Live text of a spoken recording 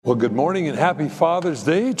Well, good morning and happy Father's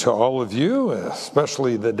Day to all of you,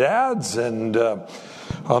 especially the dads. And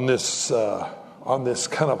on this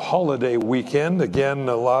kind of holiday weekend, again,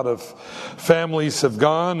 a lot of families have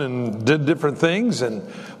gone and did different things. And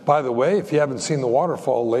by the way, if you haven't seen the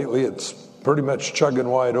waterfall lately, it's pretty much chugging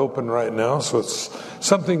wide open right now. So it's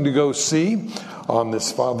something to go see on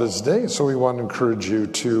this Father's Day. So we want to encourage you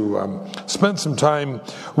to spend some time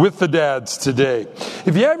with the dads today.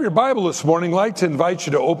 If you have your Bible this morning, I'd like to invite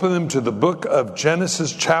you to open them to the book of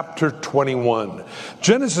Genesis chapter 21.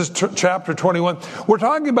 Genesis chapter 21. We're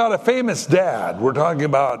talking about a famous dad. We're talking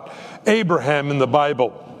about Abraham in the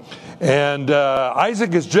Bible. And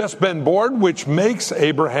Isaac has just been born, which makes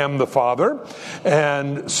Abraham the father.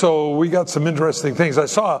 And so we got some interesting things. I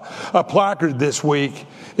saw a placard this week.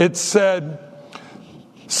 It said,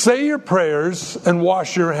 "Say your prayers and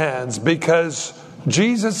wash your hands because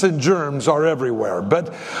Jesus and germs are everywhere."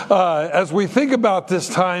 But as we think about this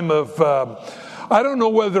time of, I don't know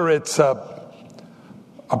whether it's a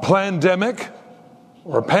pandemic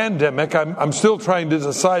or a pandemic. I'm still trying to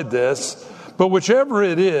decide this. But whichever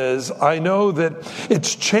it is, I know that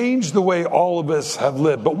it's changed the way all of us have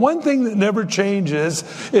lived. But one thing that never changes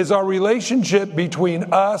is our relationship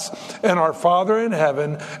between us and our Father in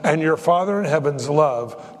heaven and your Father in heaven's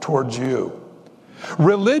love towards you.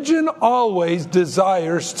 Religion always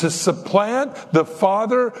desires to supplant the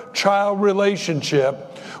father-child relationship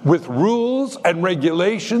with rules and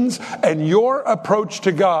regulations and your approach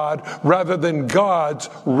to God rather than God's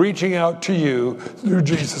reaching out to you through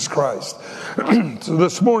Jesus Christ. So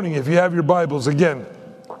this morning, if you have your Bibles again,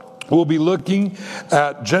 we'll be looking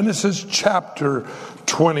at Genesis chapter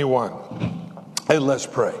 21. And let's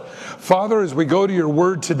pray. Father, as we go to your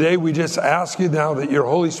word today, we just ask you now that your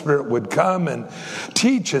Holy Spirit would come and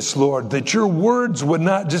teach us, Lord, that your words would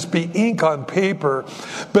not just be ink on paper,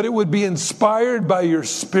 but it would be inspired by your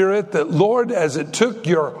Spirit, that, Lord, as it took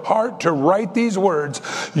your heart to write these words,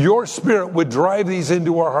 your Spirit would drive these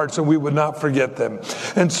into our hearts and we would not forget them.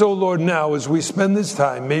 And so, Lord, now as we spend this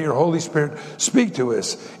time, may your Holy Spirit speak to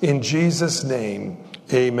us. In Jesus' name,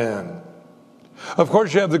 amen. Of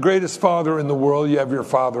course, you have the greatest father in the world. You have your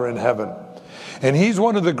Father in heaven. And he's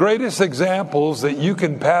one of the greatest examples that you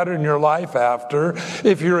can pattern your life after.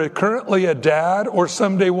 If you're currently a dad or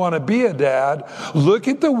someday want to be a dad, look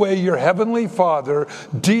at the way your heavenly Father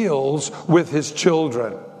deals with his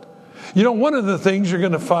children. You know, one of the things you're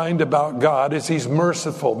going to find about God is he's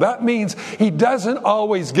merciful. That means he doesn't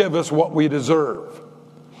always give us what we deserve.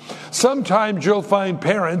 Sometimes you'll find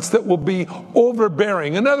parents that will be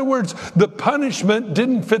overbearing. In other words, the punishment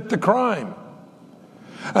didn't fit the crime.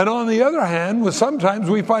 And on the other hand, sometimes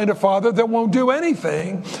we find a father that won't do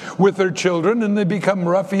anything with their children and they become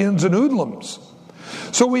ruffians and hoodlums.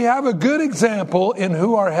 So we have a good example in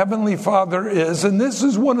who our Heavenly Father is. And this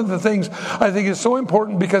is one of the things I think is so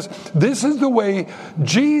important because this is the way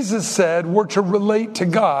Jesus said we're to relate to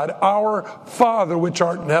God, our Father which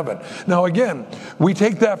art in heaven. Now again, we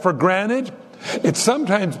take that for granted. It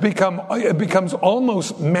sometimes becomes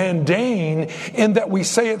almost mundane in that we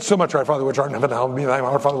say it so much. Our Father which art in heaven, hallowed be thy name.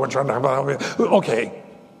 Our Father which art in heaven, hallowed be. Okay.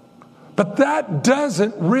 But that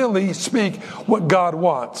doesn't really speak what God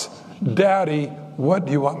wants. Daddy, what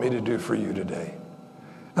do you want me to do for you today?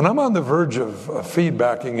 And I'm on the verge of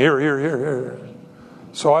feedbacking here.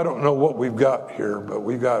 So I don't know what we've got here, but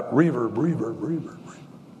we've got reverb.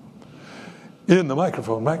 In the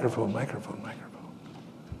microphone.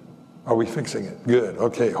 Are we fixing it? Good.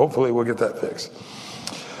 Okay, hopefully we'll get that fixed.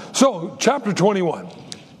 So, chapter 21.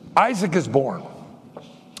 Isaac is born.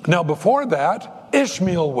 Now, before that,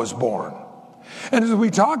 Ishmael was born. And as we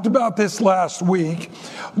talked about this last week,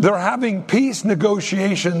 they're having peace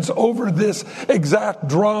negotiations over this exact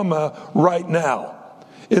drama right now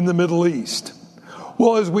in the Middle East.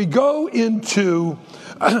 Well, as we go into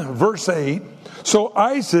verse 8, so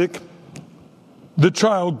Isaac, the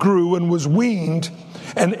child, grew and was weaned,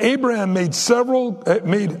 and Abraham made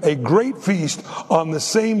a great feast on the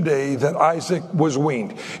same day that Isaac was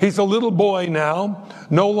weaned. He's a little boy now,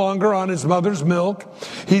 no longer on his mother's milk.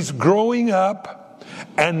 He's growing up,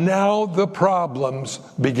 and now the problems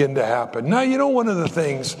begin to happen. Now, you know, one of the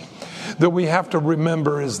things that we have to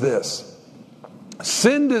remember is this.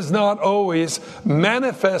 Sin does not always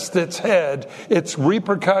manifest its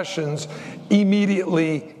repercussions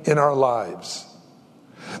immediately in our lives.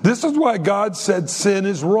 This is why God said sin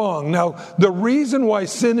is wrong. Now, the reason why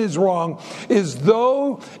sin is wrong is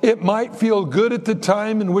though it might feel good at the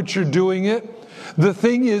time in which you're doing it, the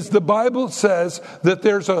thing is, the Bible says that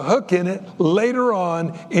there's a hook in it later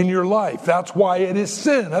on in your life. That's why it is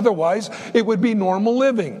sin. Otherwise, it would be normal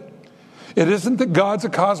living. It isn't that God's a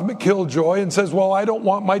cosmic killjoy and says, well, I don't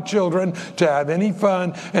want my children to have any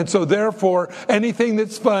fun, and so therefore anything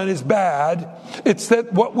that's fun is bad. It's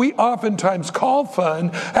that what we oftentimes call fun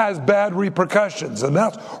has bad repercussions, and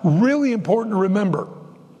that's really important to remember.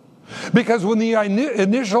 Because when the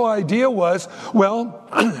initial idea was, well,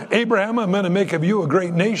 Abraham, I'm going to make of you a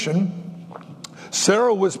great nation.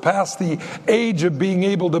 Sarah was past the age of being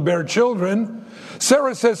able to bear children.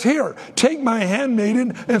 Sarah says, here, take my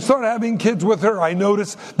handmaiden and start having kids with her. I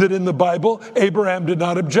notice that in the Bible, Abraham did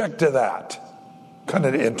not object to that. Kind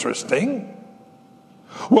of interesting.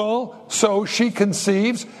 Well, so she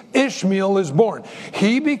conceives, Ishmael is born.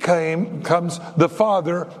 He becomes the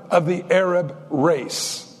father of the Arab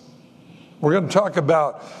race. We're going to talk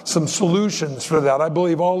about some solutions for that. I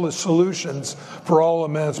believe all the solutions for all of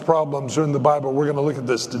man's problems are in the Bible. We're going to look at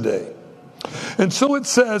this today. And so it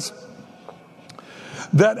says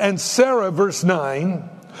that, and Sarah, verse 9,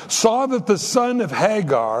 saw that the son of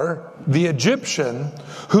Hagar, the Egyptian,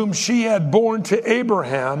 whom she had borne to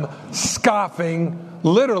Abraham, scoffing,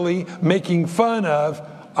 literally making fun of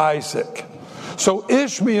Isaac. So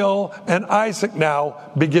Ishmael and Isaac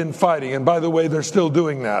now begin fighting. And by the way, they're still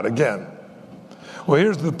doing that again. Well,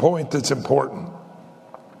 here's the point that's important.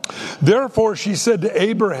 Therefore, she said to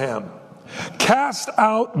Abraham, cast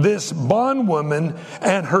out this bondwoman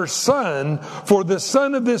and her son, for the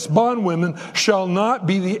son of this bondwoman shall not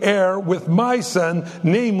be the heir with my son,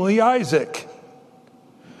 namely Isaac.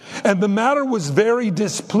 And the matter was very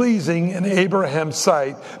displeasing in Abraham's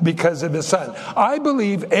sight because of his son. I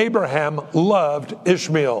believe Abraham loved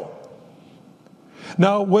Ishmael.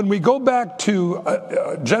 Now, when we go back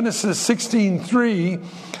to Genesis 16:3,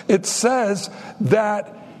 it says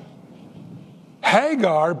that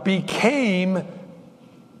Hagar became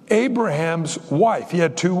Abraham's wife. He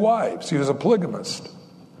had 2 wives. He was a polygamist.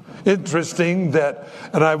 Interesting that,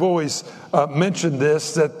 and I've always mentioned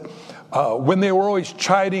this, that when they were always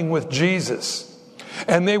chiding with Jesus,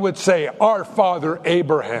 and they would say, our father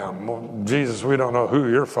Abraham. Well, Jesus, we don't know who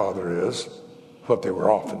your father is. What they were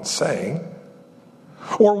often saying.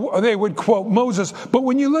 Or they would quote Moses. But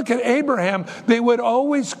when you look at Abraham, they would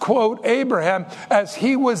always quote Abraham as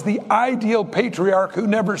he was the ideal patriarch who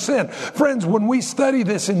never sinned. Friends, when we study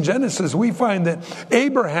this in Genesis, we find that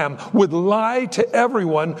Abraham would lie to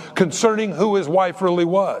everyone concerning who his wife really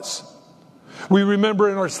was. We remember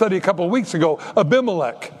in our study a couple of weeks ago,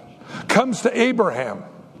 Abimelech comes to Abraham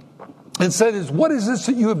and says, what is this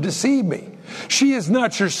that you have deceived me? She is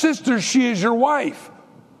not your sister, she is your wife.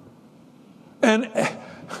 And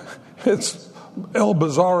it's El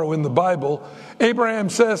Bizarro in the Bible. Abraham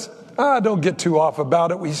says, don't get too off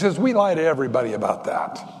about it. He says, we lie to everybody about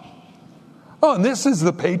that. Oh, and this is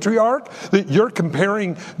the patriarch that you're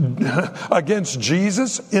comparing against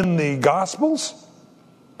Jesus in the Gospels?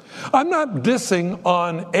 I'm not dissing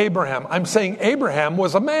on Abraham. I'm saying Abraham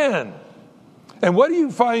was a man. And what do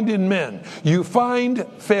you find in men? You find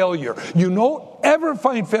failure. You don't ever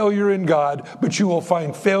find failure in God, but you will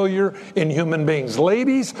find failure in human beings.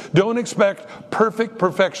 Ladies, don't expect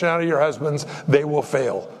perfection out of your husbands. They will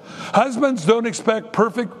fail. Husbands, don't expect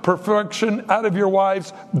perfection out of your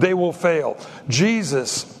wives. They will fail.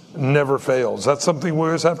 Jesus never fails. That's something we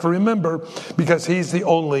always have to remember because he's the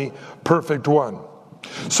only perfect one.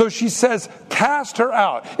 So she says, cast her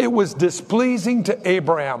out. It was displeasing to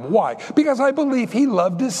Abraham. Why? Because I believe he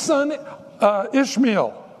loved his son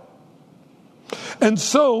Ishmael. And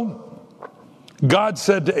so God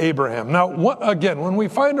said to Abraham, now again, when we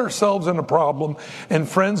find ourselves in a problem, and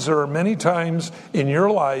friends, there are many times in your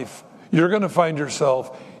life, you're going to find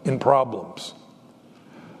yourself in problems.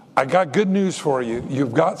 I got good news for you.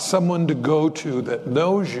 You've got someone to go to that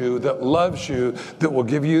knows you, that loves you, that will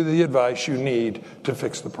give you the advice you need to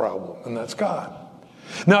fix the problem. And that's God.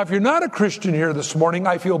 Now, if you're not a Christian here this morning,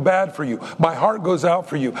 I feel bad for you. My heart goes out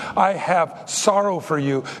for you. I have sorrow for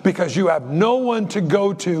you because you have no one to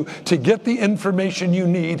go to get the information you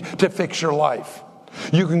need to fix your life.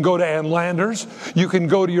 You can go to Ann Landers. You can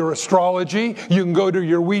go to your astrology. You can go to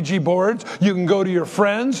your Ouija boards. You can go to your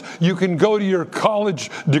friends. You can go to your college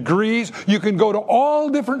degrees. You can go to all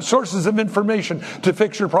different sources of information to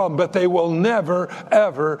fix your problem, but they will never,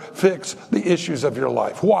 ever fix the issues of your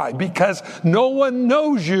life. Why? Because no one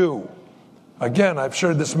knows you. Again, I've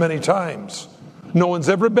shared this many times. No one's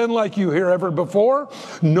ever been like you here ever before.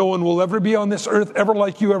 No one will ever be on this earth ever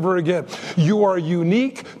like you ever again. You are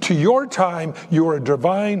unique to your time. You are a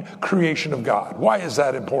divine creation of God. Why is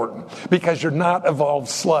that important? Because you're not evolved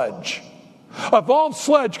sludge. Evolved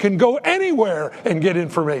sludge can go anywhere and get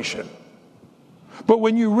information. But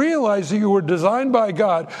when you realize that you were designed by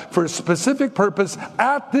God for a specific purpose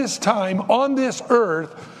at this time on this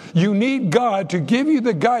earth, You need God to give you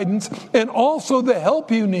the guidance and also the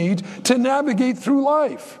help you need to navigate through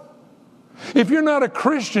life. If you're not a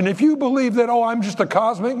Christian, if you believe that, I'm just a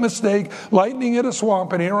cosmic mistake, lightning hit a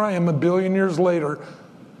swamp, and here I am a billion years later.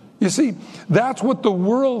 You see, that's what the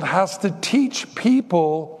world has to teach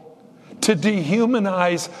people to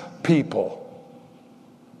dehumanize people.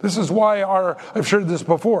 This is why I've shared this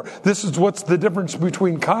before. This is what's the difference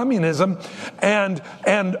between communism and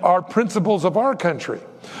our principles of our country.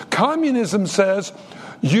 Communism says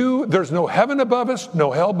there's no heaven above us,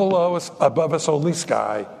 no hell below us, above us only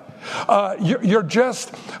sky. You're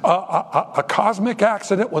just a cosmic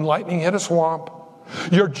accident when lightning hit a swamp.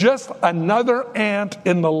 You're just another ant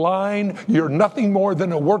in the line. You're nothing more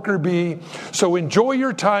than a worker bee. So enjoy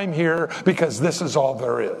your time here because this is all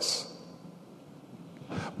there is.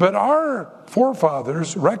 But our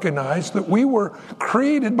forefathers recognized that we were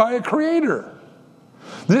created by a creator.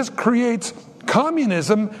 This creates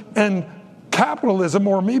communism and capitalism,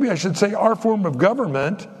 or maybe I should say our form of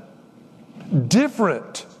government,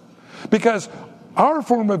 different. Because our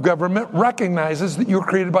form of government recognizes that you're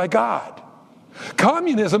created by God.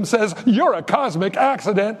 Communism says you're a cosmic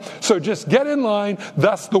accident, so just get in line.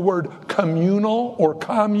 Thus the word communal or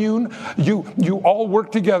commune. You all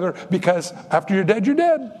work together because after you're dead, you're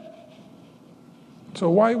dead. So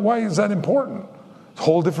why is that important? It's a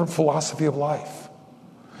whole different philosophy of life.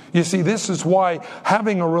 You see, this is why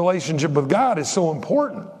having a relationship with God is so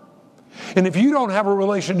important. And if you don't have a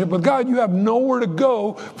relationship with God, you have nowhere to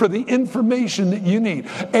go for the information that you need.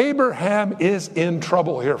 Abraham is in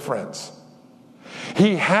trouble here, friends.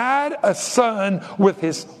 He had a son with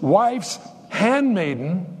his wife's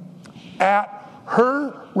handmaiden at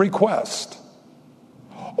her request,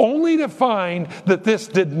 only to find that this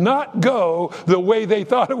did not go the way they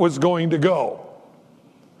thought it was going to go.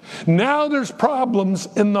 Now there's problems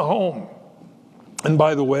in the home. And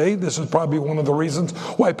by the way, this is probably one of the reasons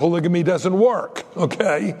why polygamy doesn't work,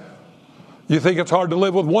 okay? You think it's hard to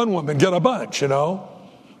live with one woman, get a bunch, You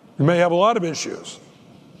may have a lot of issues.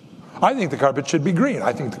 I think the carpet should be green.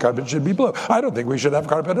 I think the carpet should be blue. I don't think we should have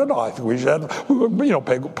carpet at all. I think we should have,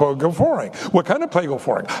 pego flooring. What kind of pego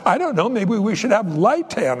flooring? I don't know. Maybe we should have light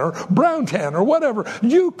tan or brown tan or whatever.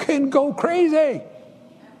 You can go crazy.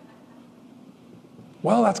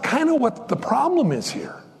 Well, that's kind of what the problem is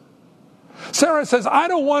here. Sarah says, I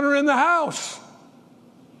don't want her in the house.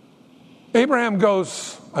 Abraham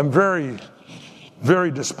goes, I'm very, very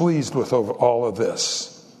displeased with all of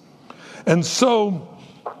this. And so,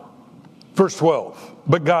 verse 12,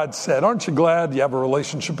 but God said, aren't you glad you have a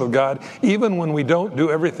relationship with God? Even when we don't do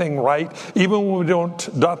everything right, even when we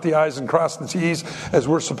don't dot the I's and cross the T's as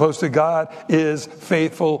we're supposed to, God is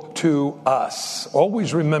faithful to us.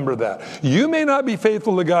 Always remember that. You may not be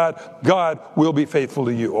faithful to God. God will be faithful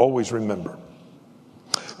to you. Always remember.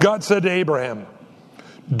 God said to Abraham,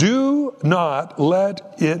 do not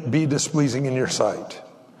let it be displeasing in your sight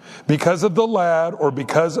because of the lad or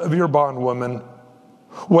because of your bondwoman.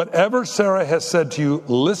 Whatever Sarah has said to you,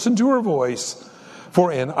 listen to her voice,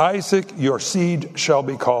 for in Isaac your seed shall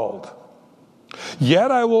be called.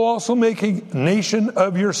 Yet I will also make a nation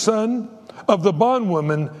of your son, of the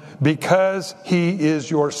bondwoman, because he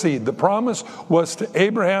is your seed. The promise was to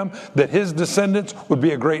Abraham that his descendants would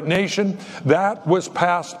be a great nation. That was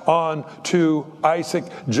passed on to Isaac,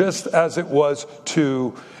 just as it was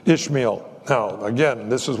to Ishmael. Now, again,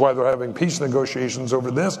 this is why they're having peace negotiations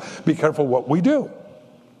over this. Be careful what we do.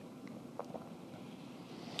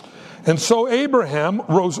 And so Abraham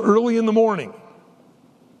rose early in the morning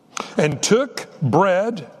and took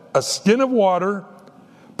bread, a skin of water,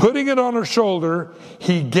 putting it on her shoulder,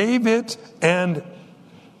 he gave it, and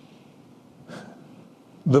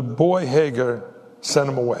the boy Hagar sent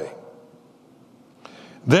him away.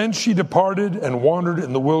 Then she departed and wandered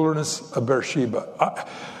in the wilderness of Beersheba.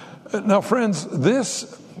 Now, friends,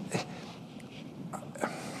 this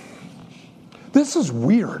is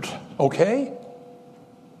weird, okay?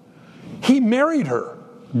 He married her.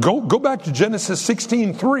 Go back to Genesis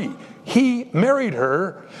 16:3. He married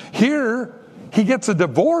her. Here, he gets a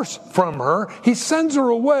divorce from her. He sends her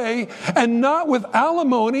away, and not with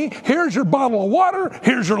alimony. Here's your bottle of water.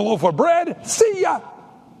 Here's your loaf of bread. See ya.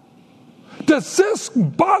 Does this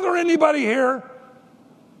bother anybody here?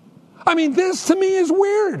 I mean, this to me is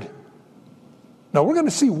weird. Now, we're going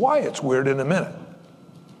to see why it's weird in a minute.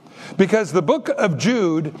 Because the book of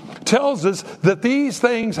Jude tells us that these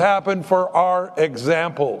things happen for our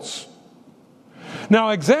examples. Now,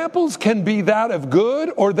 examples can be that of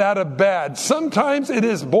good or that of bad. Sometimes it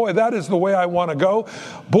is, boy, that is the way I want to go.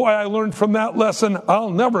 Boy, I learned from that lesson, I'll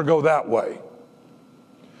never go that way.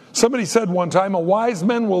 Somebody said one time, a wise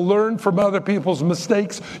man will learn from other people's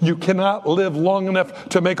mistakes. You cannot live long enough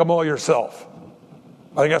to make them all yourself.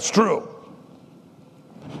 I think that's true.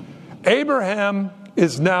 Abraham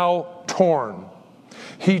is now torn.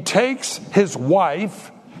 He takes his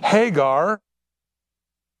wife, Hagar,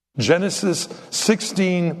 Genesis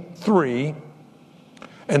 16:3,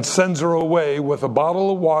 and sends her away with a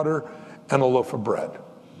bottle of water and a loaf of bread.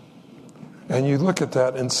 And you look at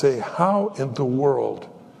that and say, how in the world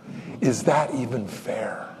is that even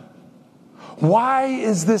fair? Why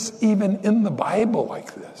is this even in the Bible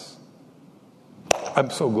like this? I'm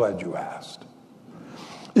so glad you asked.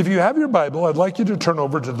 If you have your Bible, I'd like you to turn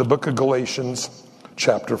over to the book of Galatians,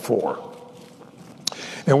 chapter 4.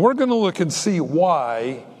 And we're going to look and see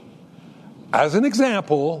why, as an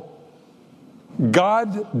example,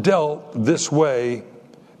 God dealt this way,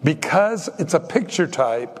 because it's a picture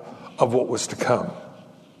type of what was to come.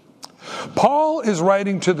 Paul is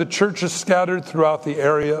writing to the churches scattered throughout the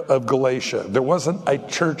area of Galatia. There wasn't a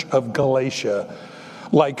church of Galatia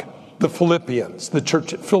like the Philippians, the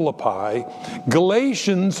church at Philippi.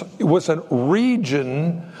 Galatians was a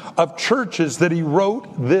region of churches that he wrote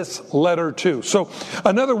this letter to. So,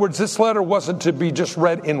 in other words, this letter wasn't to be just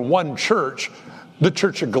read in one church, the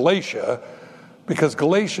church of Galatia, because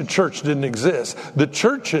Galatia church didn't exist. The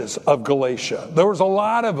churches of Galatia, there was a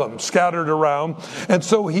lot of them scattered around. And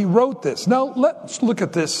so he wrote this. Now, let's look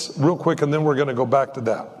at this real quick, and then we're going to go back to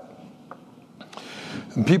that.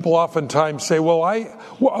 And people oftentimes say, well,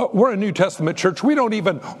 we're a New Testament church. We don't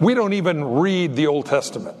even read the Old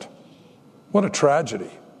Testament. What a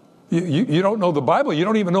tragedy. You don't know the Bible. You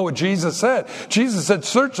don't even know what Jesus said. Jesus said,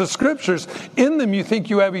 search the scriptures. In them you think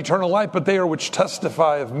you have eternal life, but they are which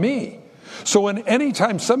testify of me. So any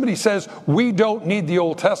time somebody says, we don't need the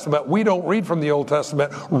Old Testament, we don't read from the Old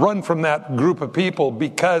Testament, run from that group of people,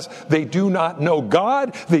 because they do not know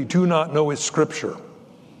God, they do not know His Scripture.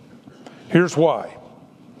 Here's why.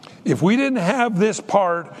 If we didn't have this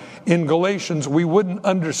part in Galatians, we wouldn't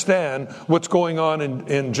understand what's going on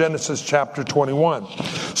in Genesis chapter 21.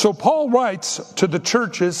 So Paul writes to the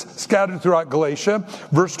churches scattered throughout Galatia,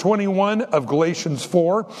 verse 21 of Galatians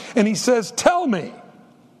 4, and he says, tell me,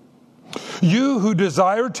 you who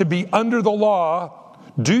desire to be under the law,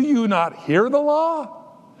 do you not hear the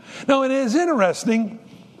law? Now, it is interesting,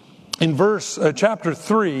 in chapter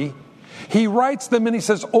 3, he writes them and he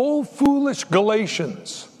says, O foolish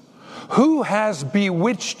Galatians, who has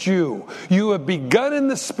bewitched you? You have begun in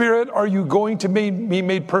the spirit, are you going to be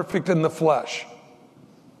made perfect in the flesh?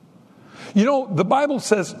 You know, the Bible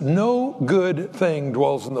says no good thing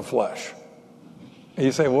dwells in the flesh. And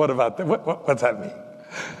you say, what about that? What's that mean?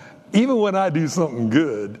 Even when I do something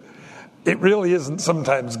good, it really isn't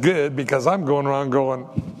sometimes good, because I'm going around going,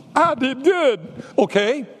 I did good.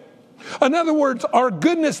 Okay? In other words, our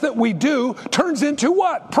goodness that we do turns into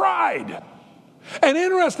what? Pride. And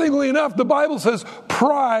interestingly enough, the Bible says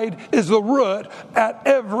pride is the root at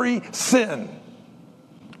every sin.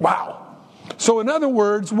 Wow. So in other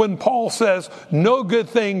words, when Paul says no good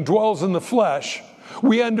thing dwells in the flesh,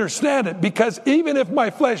 we understand it, because even if my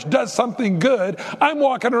flesh does something good, I'm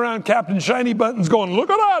walking around Captain Shiny Buttons going, look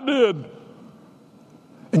what I did.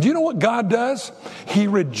 And do you know what God does? He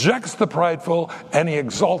rejects the prideful and He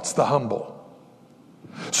exalts the humble.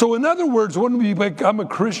 So in other words, when we become a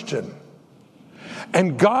Christian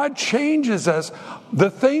and God changes us, the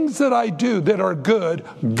things that I do that are good,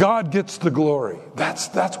 God gets the glory. That's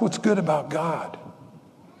what's good about God.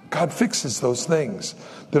 God fixes those things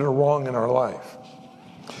that are wrong in our life.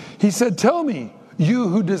 He said, tell me, you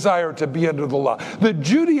who desire to be under the law. The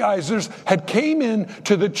Judaizers had came in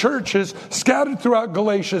to the churches scattered throughout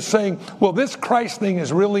Galatia saying, well, this Christ thing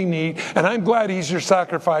is really neat, and I'm glad He's your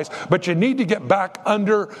sacrifice, but you need to get back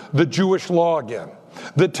under the Jewish law again.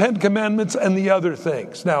 The 10 Commandments and the other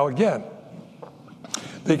things. Now again,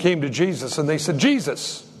 they came to Jesus and they said,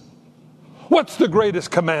 Jesus, what's the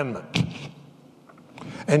greatest commandment?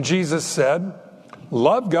 And Jesus said,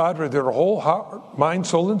 love God with your whole heart, mind,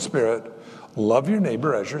 soul, and spirit. Love your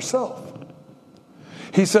neighbor as yourself.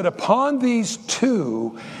 He said, upon these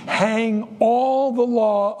two hang all the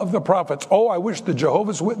law of the prophets. Oh, I wish the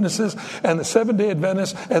Jehovah's Witnesses and the Seventh-day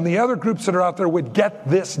Adventists and the other groups that are out there would get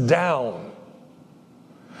this down.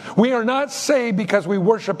 We are not saved because we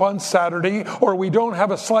worship on Saturday or we don't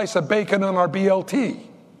have a slice of bacon on our BLT.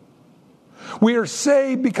 We are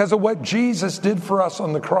saved because of what Jesus did for us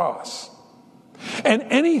on the cross. And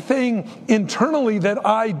anything internally that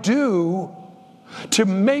I do to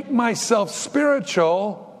make myself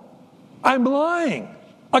spiritual, I'm lying.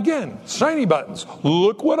 Again, Shiny Buttons.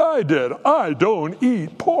 Look what I did. I don't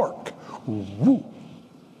eat pork. Woo.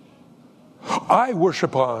 I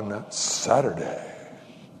worship on Saturday.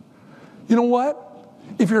 You know what?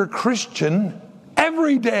 If you're a Christian,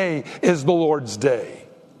 every day is the Lord's day.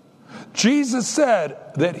 Jesus said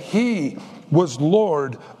that he was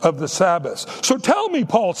Lord of the Sabbath. So tell me,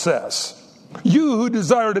 Paul says, you who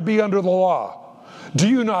desire to be under the law, do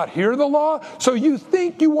you not hear the law? So you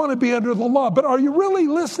think you want to be under the law, but are you really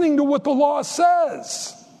listening to what the law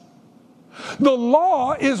says? The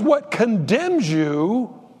law is what condemns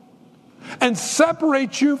you and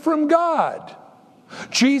separates you from God.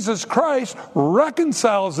 Jesus Christ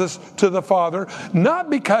reconciles us to the Father, not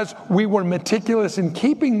because we were meticulous in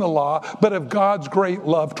keeping the law, but of God's great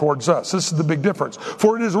love towards us. This is the big difference.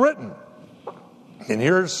 For it is written, and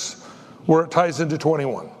here's where it ties into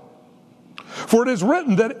 21. For it is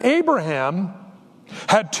written that Abraham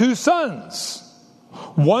had two sons,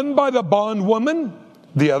 one by the bondwoman,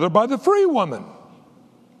 the other by the free woman.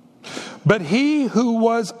 But he who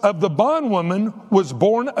was of the bondwoman was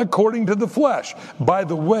born according to the flesh. By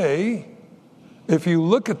the way, if you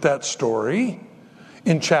look at that story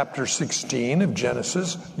in chapter 16 of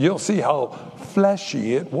Genesis, you'll see how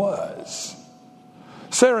fleshy it was.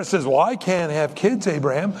 Sarah says, well, I can't have kids,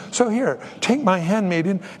 Abraham. So here, take my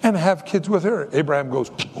handmaiden and have kids with her. Abraham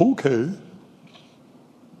goes, okay.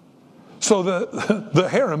 So the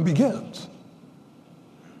harem begins.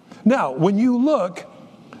 Now, when you look,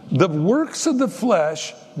 the works of the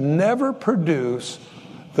flesh never produce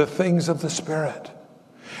the things of the Spirit.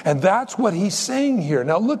 And that's what he's saying here.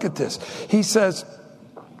 Now look at this. He says,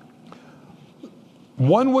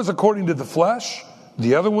 one was according to the flesh,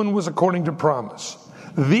 the other one was according to promise.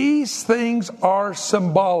 These things are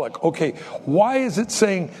symbolic. Okay, why is it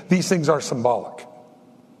saying these things are symbolic?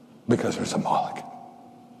 Because they're symbolic.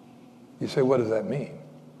 You say, what does that mean?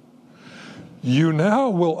 You now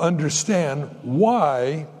will understand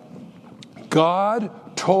why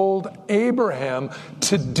God told Abraham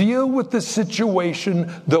to deal with the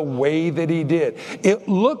situation the way that he did. It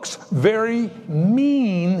looks very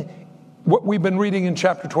mean, what we've been reading in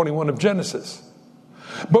chapter 21 of Genesis.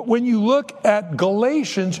 But when you look at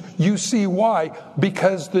Galatians, you see why.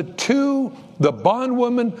 Because the two, the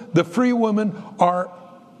bondwoman, the free woman, are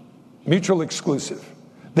mutually exclusive.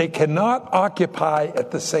 They cannot occupy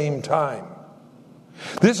at the same time.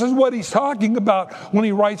 This is what he's talking about when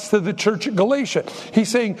he writes to the church at Galatia. He's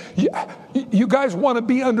saying, you guys want to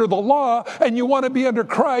be under the law and you want to be under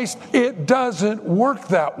Christ. It doesn't work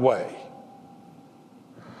that way.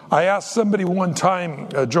 I asked somebody one time,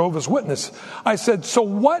 a Jehovah's Witness, I said, so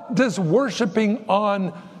what does worshiping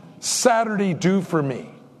on Saturday do for me?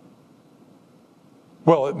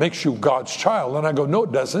 Well, it makes you God's child. And I go, no,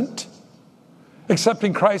 it doesn't.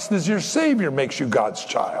 Accepting Christ as your Savior makes you God's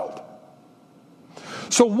child.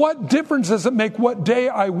 So what difference does it make what day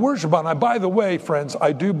I worship on? By the way, friends,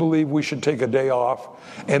 I do believe we should take a day off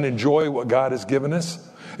and enjoy what God has given us.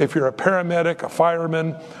 If you're a paramedic, a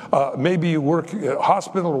fireman, maybe you work at a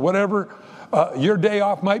hospital or whatever, your day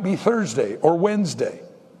off might be Thursday or Wednesday.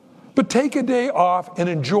 But take a day off and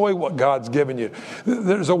enjoy what God's given you.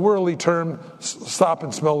 There's a worldly term, stop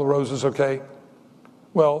and smell the roses, okay?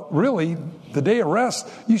 Well, really, the day of rest,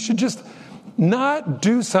 you should just not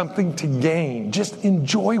do something to gain. Just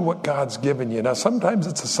enjoy what God's given you. Now, sometimes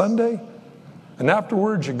it's a Sunday, and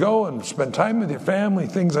afterwards you go and spend time with your family,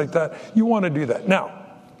 things like that. You want to do that. Now,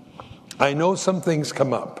 I know some things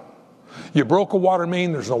come up. You broke a water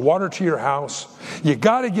main, there's no water to your house. You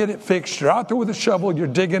got to get it fixed. You're out there with a shovel, you're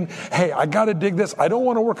digging. Hey, I got to dig this. I don't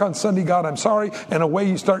want to work on Sunday, God, I'm sorry. And away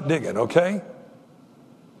you start digging, okay?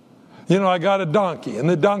 You know, I got a donkey, and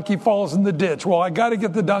the donkey falls in the ditch. Well, I got to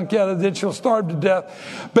get the donkey out of the ditch. He'll starve to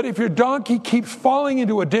death. But if your donkey keeps falling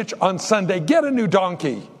into a ditch on Sunday, get a new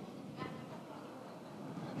donkey.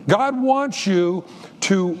 God wants you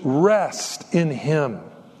to rest in Him.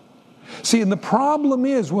 See, and the problem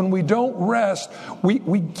is when we don't rest,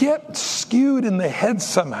 we get skewed in the head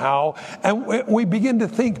somehow, and we begin to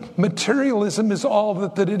think materialism is all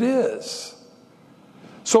that it is.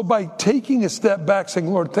 So by taking a step back, saying,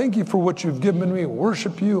 Lord, thank you for what you've given me,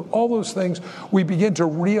 worship you, all those things, we begin to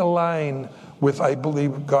realign with, I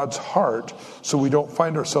believe, God's heart, so we don't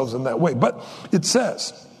find ourselves in that way. But it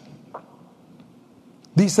says,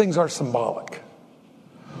 these things are symbolic.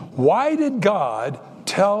 Why did God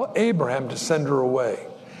tell Abraham to send her away?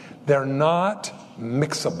 They're not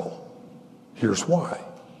mixable. Here's why.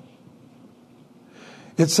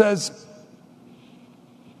 It says,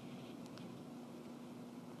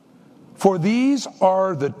 for these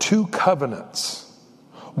are the two covenants,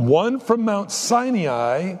 one from Mount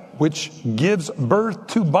Sinai, which gives birth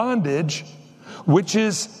to bondage, which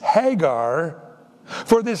is Hagar,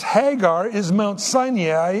 For this Hagar is Mount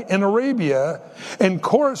Sinai in Arabia and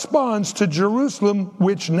corresponds to Jerusalem,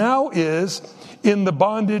 which now is in the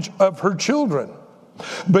bondage of her children.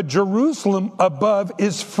 But Jerusalem above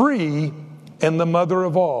is free and the mother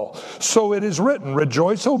of all. So it is written,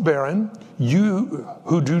 Rejoice, O barren, you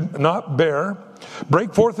who do not bear.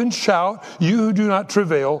 Break forth and shout, you who do not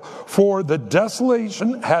travail. For the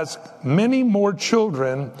desolation has many more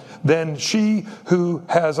children than she who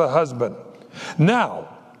has a husband.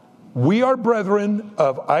 Now, we are brethren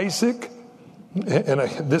of Isaac, and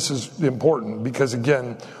this is important because,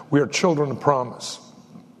 again, we are children of promise.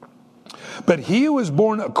 But he who was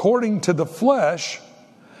born according to the flesh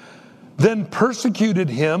then persecuted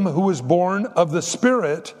him who was born of the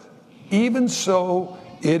Spirit, even so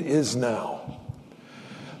it is now.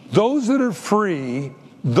 Those that are free,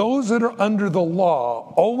 those that are under the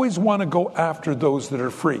law, always want to go after those that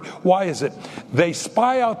are free. Why is it? They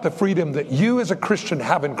spy out the freedom that you as a Christian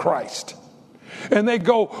have in Christ. And they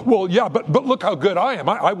go, well, yeah, but look how good I am.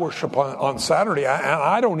 I worship on Saturday, and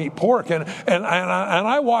I don't eat pork, and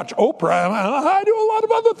I watch Oprah, and I do a lot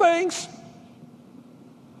of other things.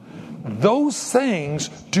 Those things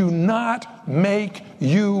do not make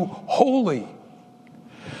you holy.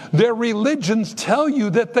 Their religions tell you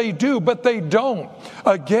that they do, but they don't.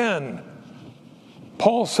 Again,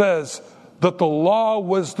 Paul says that the law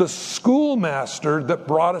was the schoolmaster that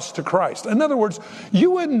brought us to Christ. In other words,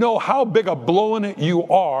 you wouldn't know how big a blow-in-it you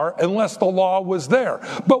are unless the law was there.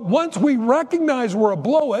 But once we recognize we're a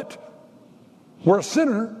blow-it, we're a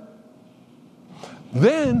sinner,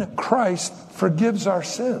 then Christ forgives our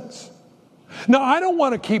sins. Now, I don't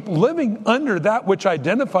want to keep living under that which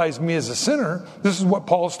identifies me as a sinner. This is what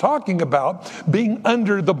Paul's talking about, being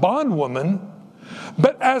under the bondwoman,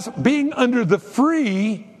 but as being under the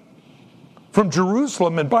free from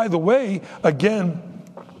Jerusalem. And by the way, again,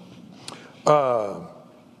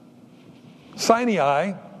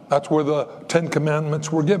 Sinai, that's where the Ten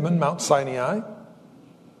Commandments were given, Mount Sinai,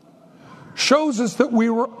 shows us that we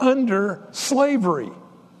were under slavery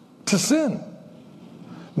to sin.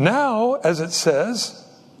 Now, as it says,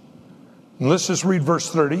 let's just read verse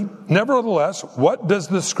 30. Nevertheless, what does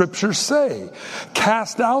the scripture say?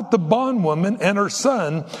 Cast out the bondwoman and her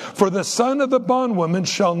son, for the son of the bondwoman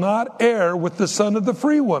shall not heir with the son of the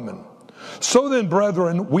free woman. So then,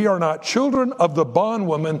 brethren, we are not children of the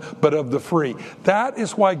bondwoman, but of the free. That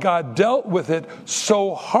is why God dealt with it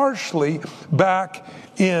so harshly back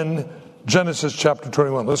in Genesis chapter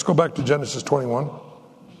 21. Let's go back to Genesis 21.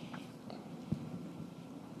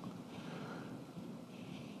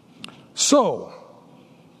 So,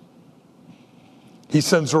 he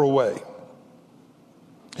sends her away.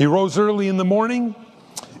 He rose early in the morning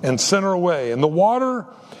and sent her away. And the water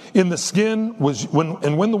in the skin was,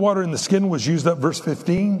 when the water in the skin was used up, verse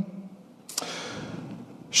 15,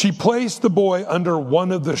 she placed the boy under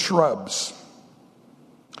one of the shrubs.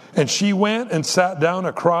 And she went and sat down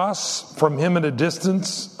across from him at a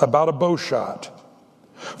distance, about a bow shot.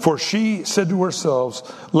 For she said to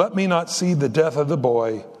herself, let me not see the death of the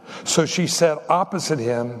boy. So she sat opposite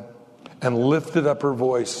him and lifted up her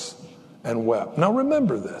voice and wept. Now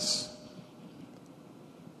remember this.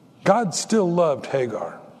 God still loved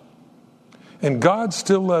Hagar. And God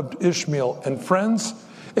still loved Ishmael. And friends,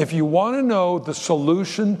 if you want to know the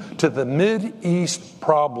solution to the Mideast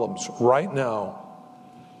problems right now,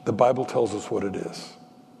 the Bible tells us what it is.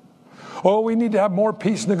 Oh, we need to have more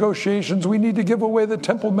peace negotiations. We need to give away the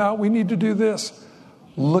Temple Mount. We need to do this.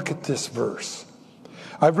 Look at this verse.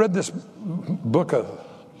 I've read this book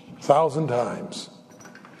 1,000 times,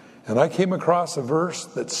 and I came across a verse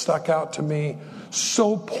that stuck out to me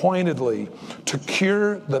so pointedly to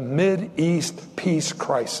cure the Mideast peace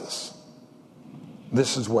crisis.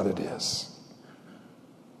 This is what it is.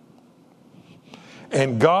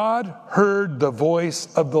 And God heard the voice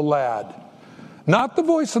of the lad, not the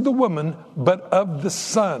voice of the woman, but of the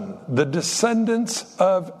son, the descendants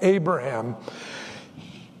of Abraham,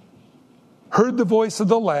 heard the voice of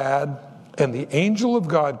the lad, and the angel of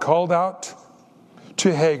God called out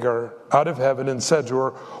to Hagar out of heaven and said to her,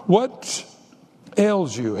 what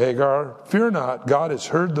ails you, Hagar? Fear not, God has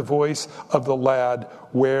heard the voice of the lad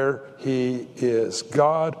where he is.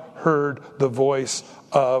 God heard the voice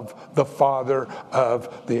of the father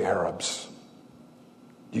of the Arabs.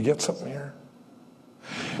 You get something here?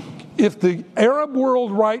 If the Arab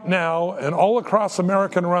world right now, and all across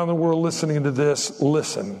America and around the world listening to this,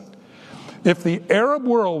 listen. If the Arab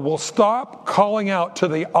world will stop calling out to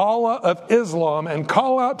the Allah of Islam and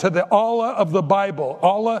call out to the Allah of the Bible,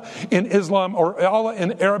 Allah in Islam or Allah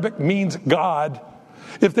in Arabic means God.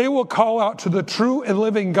 If they will call out to the true and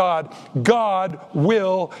living God, God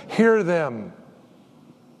will hear them.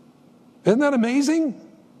 Isn't that amazing?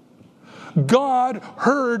 God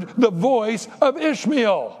heard the voice of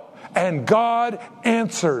Ishmael, and God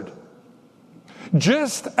answered.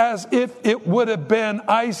 Just as if it would have been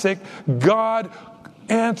Isaac, God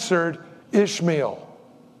answered Ishmael.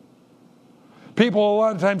 People a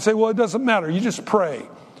lot of times say, well, it doesn't matter. You just pray.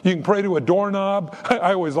 You can pray to a doorknob.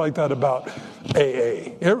 I always like that about AA.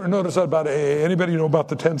 You ever notice that about AA? Anybody know about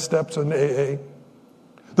the 10 steps in AA?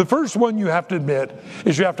 The first one you have to admit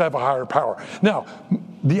is you have to have a higher power. Now,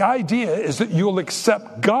 the idea is that you'll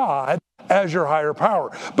accept God as your higher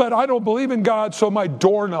power. But I don't believe in God, so my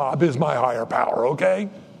doorknob is my higher power, okay?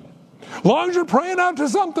 As long as you're praying out to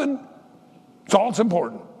something, it's all that's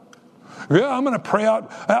important. Yeah, I'm going to pray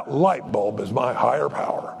out, that light bulb is my higher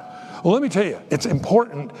power. Well, let me tell you, it's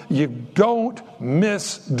important you don't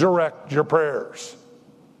misdirect your prayers.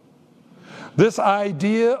 This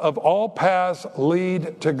idea of all paths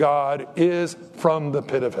lead to God is from the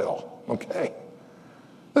pit of hell, okay?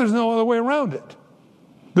 There's no other way around it.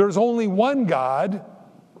 There's only one God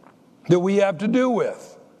that we have to do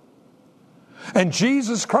with. And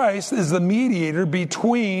Jesus Christ is the mediator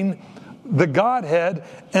between the Godhead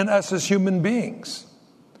and us as human beings.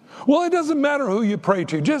 Well, it doesn't matter who you pray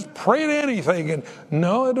to. Just pray to anything. And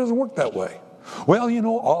no, it doesn't work that way. Well, you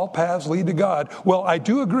know, all paths lead to God. Well, I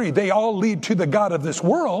do agree. They all lead to the God of this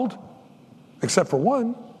world, except for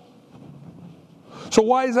one. So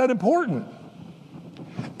why is that important?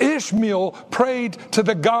 Ishmael prayed to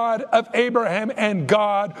the God of Abraham, and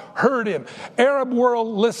God heard him. Arab world,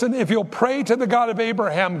 listen, if you'll pray to the God of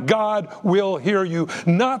Abraham, God will hear you,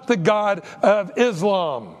 not the God of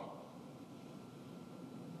Islam.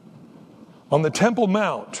 On the Temple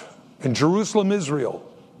Mount in Jerusalem, Israel,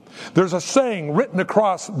 there's a saying written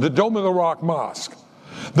across the Dome of the Rock Mosque.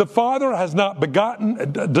 The Father has not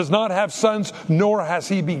begotten, does not have sons, nor has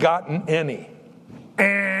he begotten any.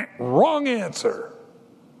 Wrong answer.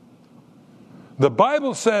 The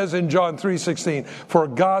Bible says in John 3:16, for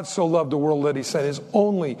God so loved the world that he sent his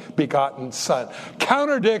only begotten Son.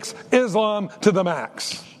 Contradicts Islam to the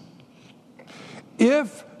max.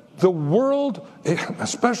 If the world,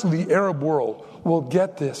 especially the Arab world, will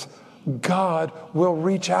get this, God will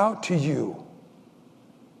reach out to you.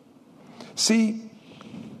 See,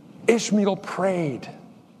 Ishmael prayed,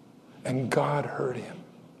 and God heard him.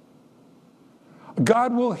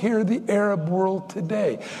 God will hear the Arab world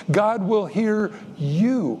today. God will hear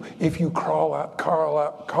you if you call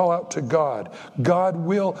out to God. God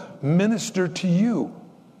will minister to you.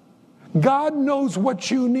 God knows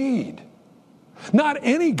what you need. Not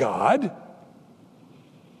any God.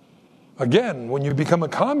 Again, when you become a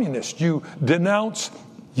communist, you denounce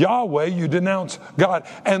Yahweh, you denounce God,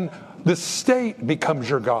 and the state becomes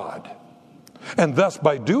your God. And thus,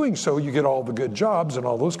 by doing so, you get all the good jobs and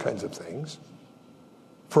all those kinds of things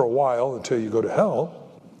for a while until you go to hell.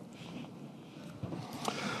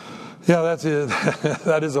 Yeah, that's it.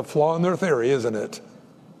 That is a flaw in their theory, isn't it?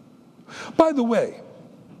 By the way,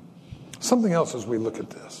 something else as we look at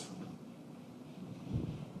this.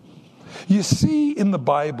 You see in the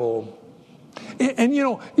Bible, and you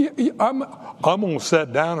know, I'm going to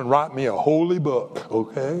sit down and write me a holy book,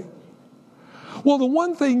 okay? Well, the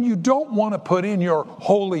one thing you don't want to put in your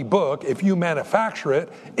holy book, if you manufacture it,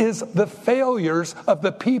 is the failures of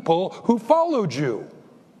the people who followed you.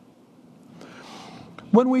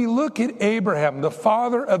 When we look at Abraham, the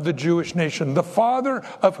father of the Jewish nation, the father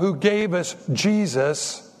of who gave us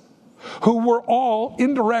Jesus, who were all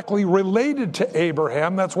indirectly related to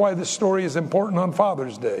Abraham, that's why this story is important on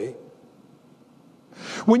Father's Day.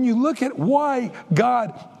 When you look at why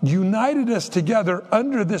God united us together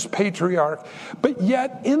under this patriarch, but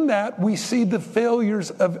yet in that we see the failures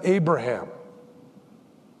of Abraham.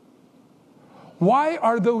 Why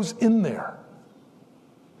are those in there?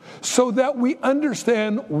 So that we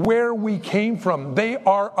understand where we came from. They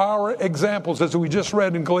are our examples. As we just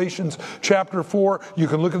read in Galatians chapter 4, you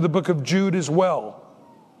can look at the book of Jude as well.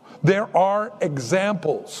 There are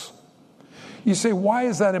examples. You say, why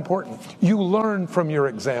is that important? You learn from your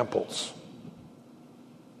examples.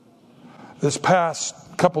 This past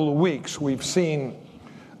couple of weeks, we've seen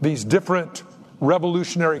these different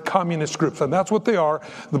revolutionary communist groups, and that's what they are.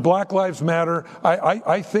 The Black Lives Matter.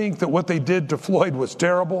 I think that what they did to Floyd was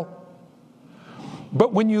terrible.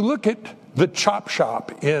 But when you look at the Chop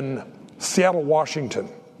Shop in Seattle, Washington,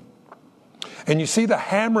 and you see the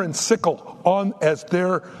hammer and sickle on as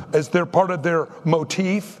their part of their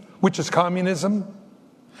motif, which is communism,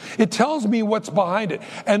 it tells me what's behind it.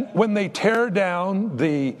 And when they tear down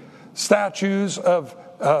the statues of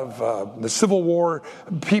the Civil War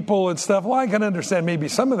people and stuff, well, I can understand maybe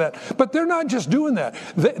some of that. But they're not just doing that.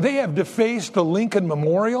 They have defaced the Lincoln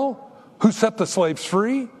Memorial. who set the slaves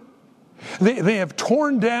free. They have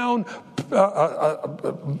torn down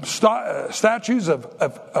statues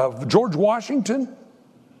of George Washington.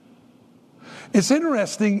 It's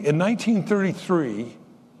interesting, in 1933,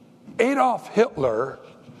 Adolf Hitler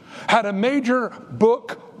had a major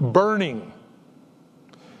book burning.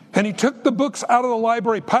 And he took the books out of the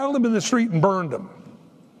library, piled them in the street, and burned them.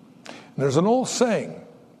 And there's an old saying,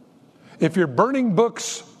 if you're burning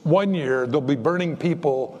books one year, they'll be burning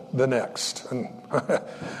people the next. And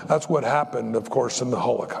that's what happened, of course, in the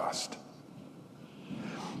Holocaust.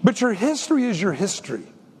 But your history is your history.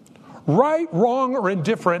 Right, wrong, or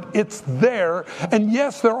indifferent, it's there. And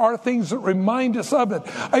yes, there are things that remind us of it.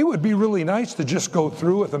 It would be really nice to just go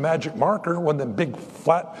through with a magic marker, one of them big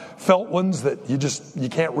flat felt ones that you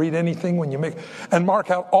can't read anything when you make, and mark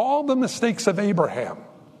out all the mistakes of Abraham.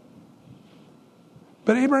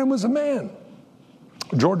 But Abraham was a man.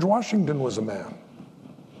 George Washington was a man.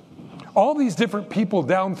 All these different people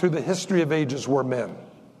down through the history of ages were men.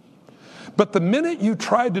 But the minute you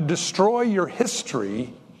tried to destroy your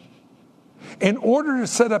history in order to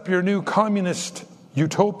set up your new communist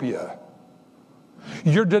utopia,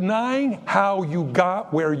 you're denying how you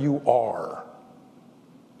got where you are.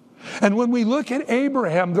 And when we look at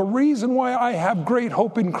Abraham, the reason why I have great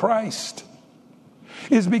hope in Christ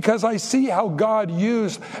is because I see how God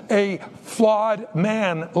used a flawed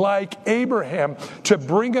man like Abraham to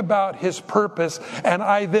bring about his purpose. And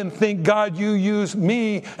I then think, God, you use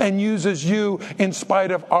me and uses you in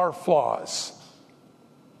spite of our flaws.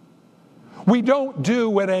 We don't do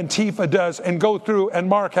what Antifa does and go through and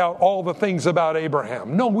mark out all the things about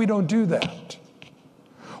Abraham. No, we don't do that.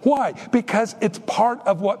 Why? Because it's part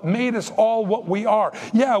of what made us all what we are.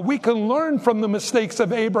 Yeah, we can learn from the mistakes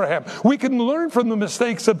of Abraham. We can learn from the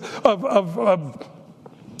mistakes of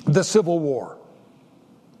the Civil War.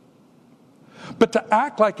 But to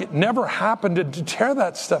act like it never happened and to tear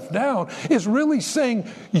that stuff down is really saying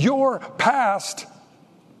your past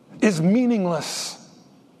is meaningless.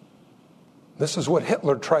 This is what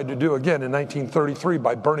Hitler tried to do again in 1933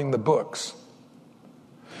 by burning the books.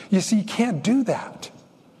 You see, you can't do that.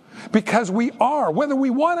 Because we are, whether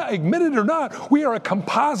we want to admit it or not, we are a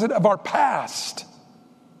composite of our past.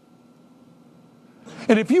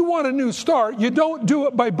 And if you want a new start, you don't do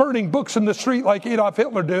it by burning books in the street like Adolf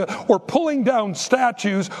Hitler did, or pulling down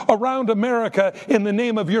statues around America in the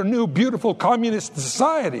name of your new beautiful communist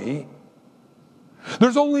society.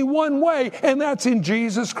 There's only one way, and that's in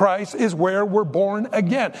Jesus Christ is where we're born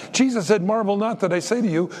again. Jesus said, marvel not that I say to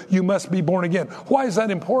you, you must be born again. Why is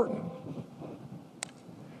that important?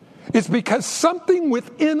 It's because something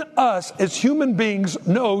within us as human beings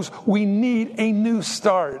knows we need a new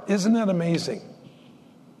start. Isn't that amazing?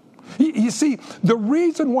 You see, the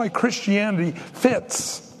reason why Christianity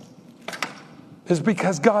fits is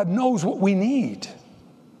because God knows what we need.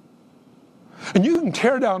 And you can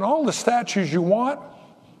tear down all the statues you want.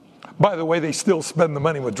 By the way, they still spend the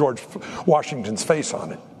money with George Washington's face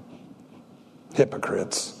on it.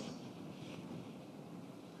 Hypocrites.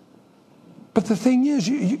 But the thing is,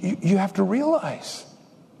 you have to realize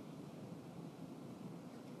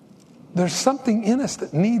there's something in us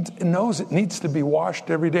that knows it needs to be washed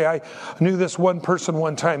every day. I knew this one person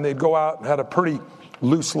one time. They'd go out and had a pretty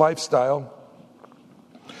loose lifestyle.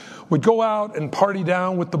 Would go out and party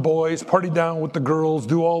down with the boys, party down with the girls,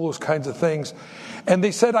 do all those kinds of things. And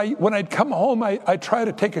they said, when I'd come home, I'd try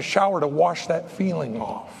to take a shower to wash that feeling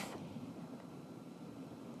off.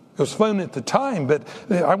 It was fun at the time, but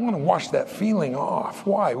I want to wash that feeling off.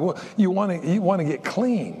 Why? Well, you want to get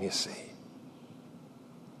clean, you see.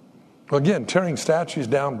 Well, again, tearing statues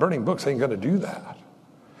down, burning books ain't going to do that.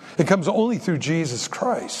 It comes only through Jesus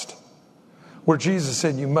Christ, where Jesus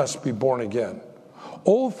said, you must be born again.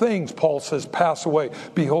 Old things, Paul says, pass away.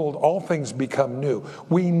 Behold, all things become new.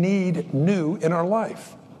 We need new in our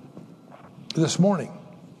life. This morning,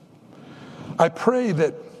 I pray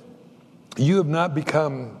that you have not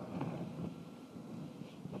become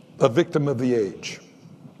a victim of the age.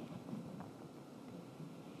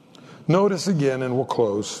 Notice again, and we'll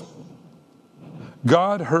close.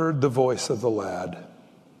 God heard the voice of the lad.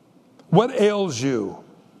 What ails you,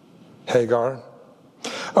 Hagar?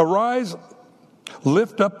 Arise,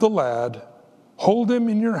 lift up the lad, hold him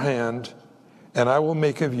in your hand, and I will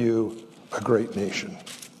make of you a great nation.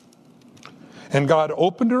 And God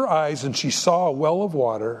opened her eyes, and she saw a well of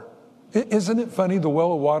water. Isn't it funny? The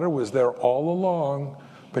well of water was there all along,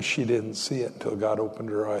 but she didn't see it until God opened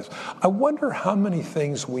her eyes. I wonder how many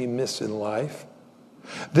things we miss in life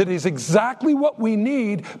that is exactly what we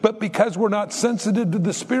need, but because we're not sensitive to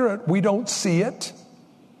the Spirit, we don't see it.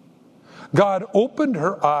 God opened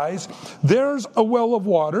her eyes. There's a well of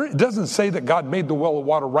water. It doesn't say that God made the well of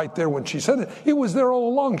water right there when she said it. It was there all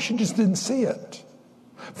along. She just didn't see it.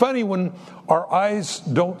 Funny, when our eyes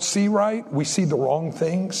don't see right, we see the wrong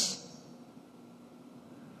things.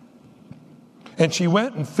 And she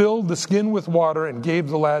went and filled the skin with water and gave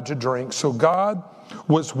the lad to drink. So God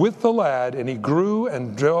was with the lad, and he grew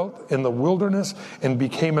and dwelt in the wilderness and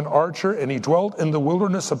became an archer, and he dwelt in the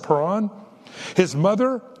wilderness of Paran. His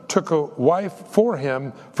mother took a wife for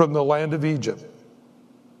him from the land of Egypt.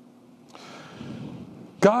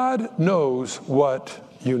 God knows what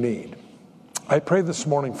you need. I pray this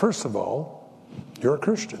morning, first of all, you're a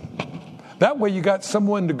Christian. That way you got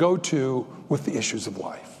someone to go to with the issues of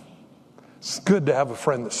life. It's good to have a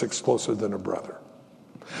friend that sticks closer than a brother.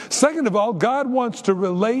 Second of all, God wants to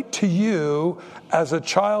relate to you as a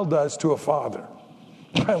child does to a father.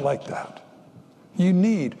 I like that. You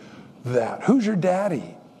need that. Who's your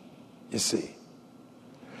daddy, you see?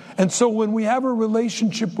 And so when we have a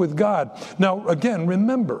relationship with God, now again,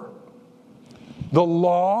 remember, the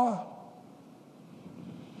law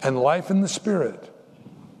and life in the Spirit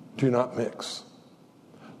do not mix.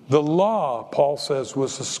 The law, Paul says,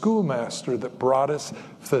 was the schoolmaster that brought us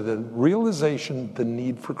to the realization, the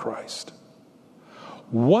need for Christ.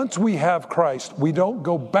 Once we have Christ, we don't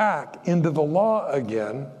go back into the law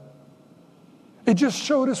again. It just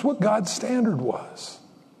showed us what God's standard was.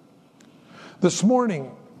 This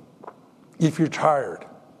morning, if you're tired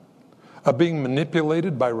of being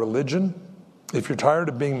manipulated by religion, if you're tired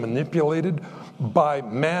of being manipulated by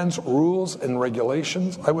man's rules and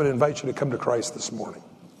regulations, I would invite you to come to Christ this morning.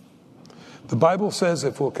 The Bible says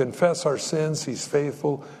if we'll confess our sins, he's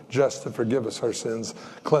faithful, just to forgive us our sins,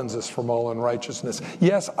 cleanse us from all unrighteousness.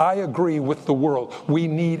 Yes, I agree with the world. We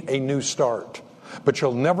need a new start. But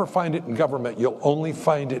you'll never find it in government. You'll only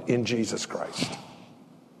find it in Jesus Christ.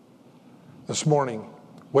 This morning,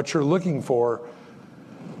 what you're looking for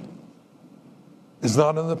is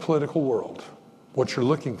not in the political world. What you're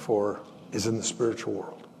looking for is in the spiritual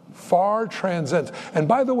world. Far transcends. And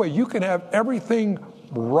by the way, you can have everything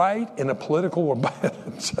right in a political world. I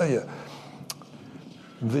tell you,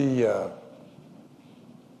 the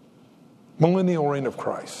millennial reign of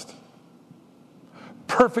Christ,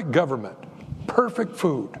 perfect government, perfect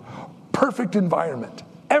food, perfect environment,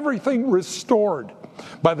 everything restored.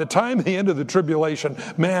 By the time the end of the tribulation,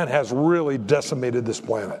 man has really decimated this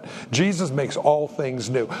planet. Jesus makes all things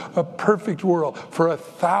new. A perfect world. For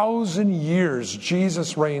 1,000 years,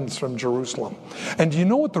 Jesus reigns from Jerusalem. And do you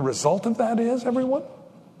know what the result of that is, everyone?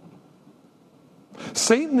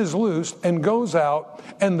 Satan is loosed and goes out,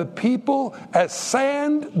 and the people, as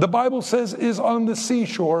sand, the Bible says, is on the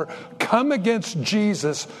seashore, come against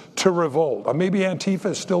Jesus to revolt. Or maybe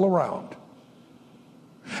Antifa is still around.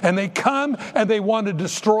 And they come and they want to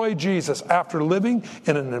destroy Jesus after living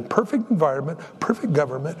in an imperfect environment, perfect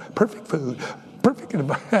government, perfect food, perfect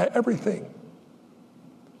everything.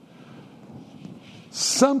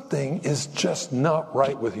 Something is just not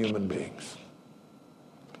right with human beings.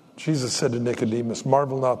 Jesus said to Nicodemus,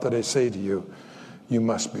 marvel not that I say to you, you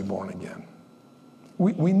must be born again.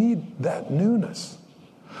 We need that newness.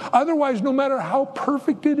 Otherwise, no matter how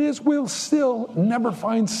perfect it is, we'll still never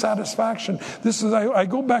find satisfaction. I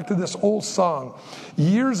go back to this old song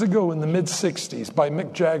years ago in the mid-'60s by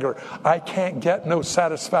Mick Jagger, I can't get no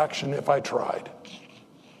satisfaction if I tried.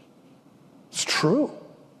 It's true.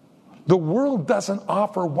 The world doesn't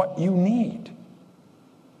offer what you need.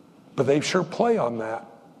 But they sure play on that.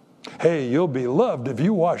 Hey, you'll be loved if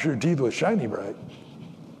you wash your teeth with Shiny Bright.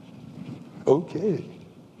 Okay.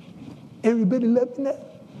 Everybody loving that?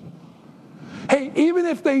 Hey, even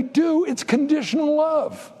if they do, it's conditional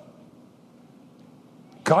love.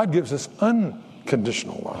 God gives us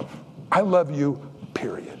unconditional love. I love you,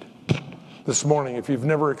 period. This morning, if you've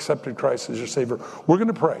never accepted Christ as your Savior, we're going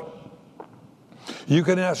to pray. You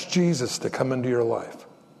can ask Jesus to come into your life.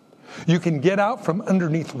 You can get out from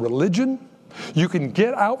underneath religion. You can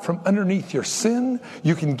get out from underneath your sin.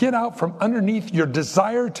 You can get out from underneath your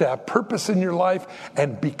desire to have purpose in your life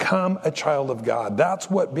and become a child of God. That's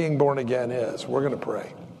what being born again is. We're going to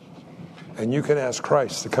pray. And you can ask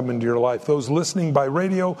Christ to come into your life. Those listening by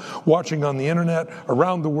radio, watching on the internet,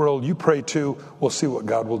 around the world, you pray too. We'll see what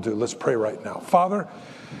God will do. Let's pray right now. Father,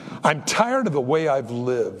 I'm tired of the way I've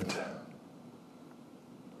lived.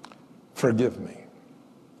 Forgive me.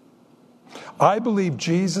 I believe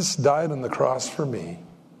Jesus died on the cross for me.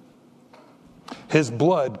 His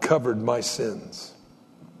blood covered my sins.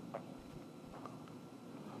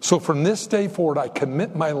 So from this day forward, I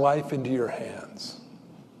commit my life into your hands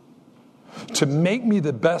to make me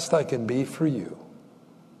the best I can be for you.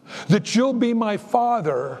 That you'll be my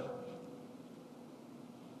Father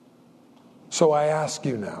So I ask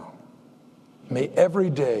you now, may every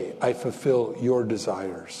day I fulfill your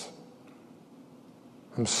desires.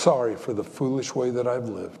 I'm sorry for the foolish way that I've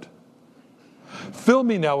lived. Fill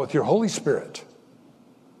me now with your Holy Spirit.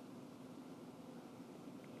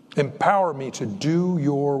 Empower me to do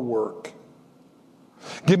your work.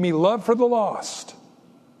 Give me love for the lost.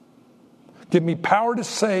 Give me power to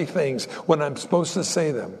say things when I'm supposed to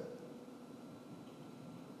say them.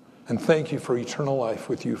 And thank you for eternal life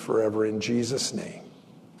with you forever in Jesus' name.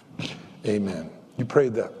 Amen. You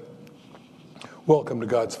prayed that. Welcome to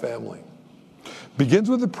God's family. Begins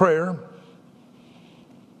with a prayer.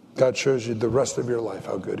 God shows you the rest of your life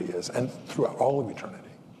how good he is and throughout all of eternity.